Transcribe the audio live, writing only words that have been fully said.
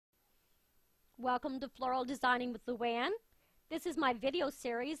Welcome to Floral Designing with Luann. This is my video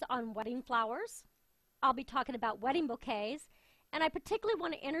series on wedding flowers. I'll be talking about wedding bouquets, and I particularly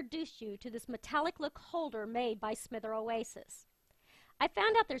want to introduce you to this metallic look holder made by Smither Oasis. I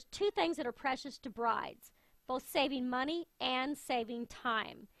found out there's two things that are precious to brides, both saving money and saving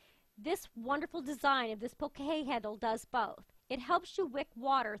time. This wonderful design of this bouquet handle does both. It helps you wick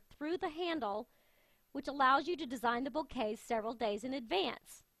water through the handle, which allows you to design the bouquets several days in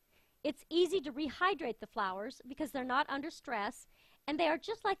advance. It's easy to rehydrate the flowers because they're not under stress, and they are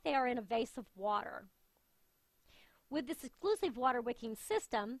just like they are in a vase of water. With this exclusive water wicking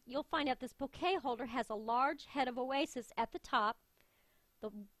system, you'll find out this bouquet holder has a large head of Oasis at the top.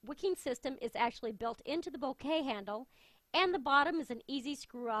 The wicking system is actually built into the bouquet handle, and the bottom is an easy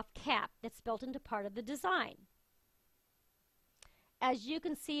screw-off cap that's built into part of the design. As you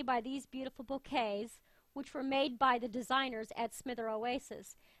can see by these beautiful bouquets, which were made by the designers at Smither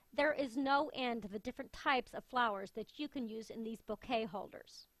Oasis, there is no end to the different types of flowers that you can use in these bouquet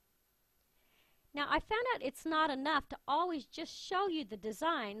holders. Now, I found out it's not enough to always just show you the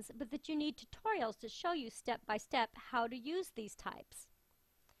designs, but that you need tutorials to show you step by step how to use these types.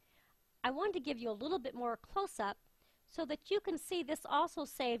 I wanted to give you a little bit more close-up so that you can see this also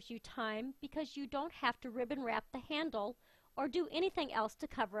saves you time because you don't have to ribbon wrap the handle or do anything else to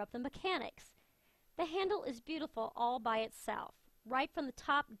cover up the mechanics. The handle is beautiful all by itself, right from the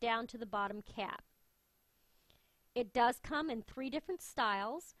top down to the bottom cap. It does come in three different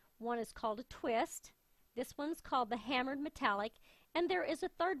styles. One is called a twist, this one's called the hammered metallic, and there is a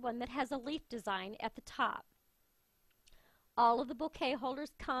third one that has a leaf design at the top. All of the bouquet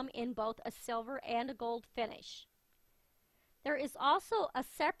holders come in both a silver and a gold finish. There is also a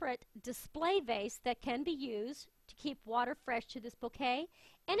separate display vase that can be used to keep water fresh to this bouquet,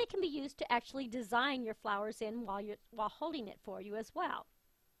 and it can be used to actually design your flowers in while holding it for you as well.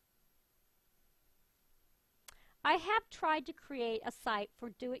 I have tried to create a site for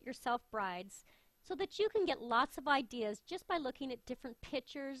do-it-yourself brides so that you can get lots of ideas just by looking at different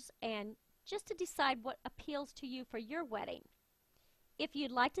pictures and just to decide what appeals to you for your wedding. If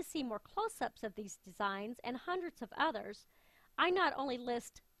you'd like to see more close-ups of these designs and hundreds of others, I not only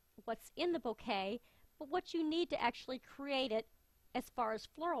list what's in the bouquet, but what you need to actually create it as far as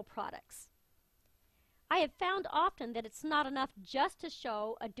floral products. I have found often that it's not enough just to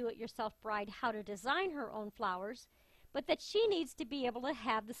show a do-it-yourself bride how to design her own flowers, but that she needs to be able to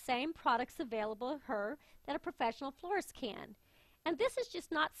have the same products available to her that a professional florist can. And this is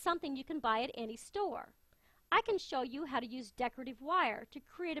just not something you can buy at any store. I can show you how to use decorative wire to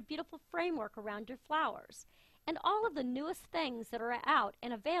create a beautiful framework around your flowers, and all of the newest things that are out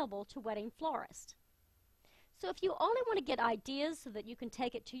and available to wedding florists. So if you only want to get ideas so that you can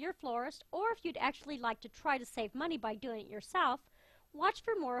take it to your florist, or if you'd actually like to try to save money by doing it yourself, watch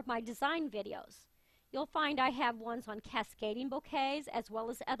for more of my design videos. You'll find I have ones on cascading bouquets as well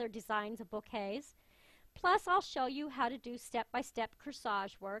as other designs of bouquets. Plus, I'll show you how to do step-by-step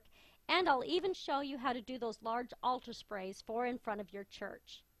corsage work, and I'll even show you how to do those large altar sprays for in front of your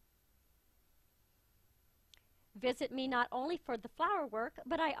church. Visit me not only for the flower work,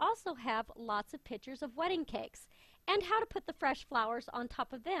 but I also have lots of pictures of wedding cakes and how to put the fresh flowers on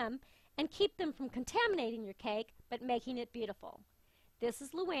top of them and keep them from contaminating your cake but making it beautiful. This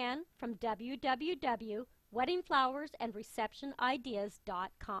is Luann from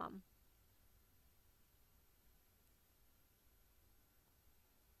www.weddingflowersandreceptionideas.com.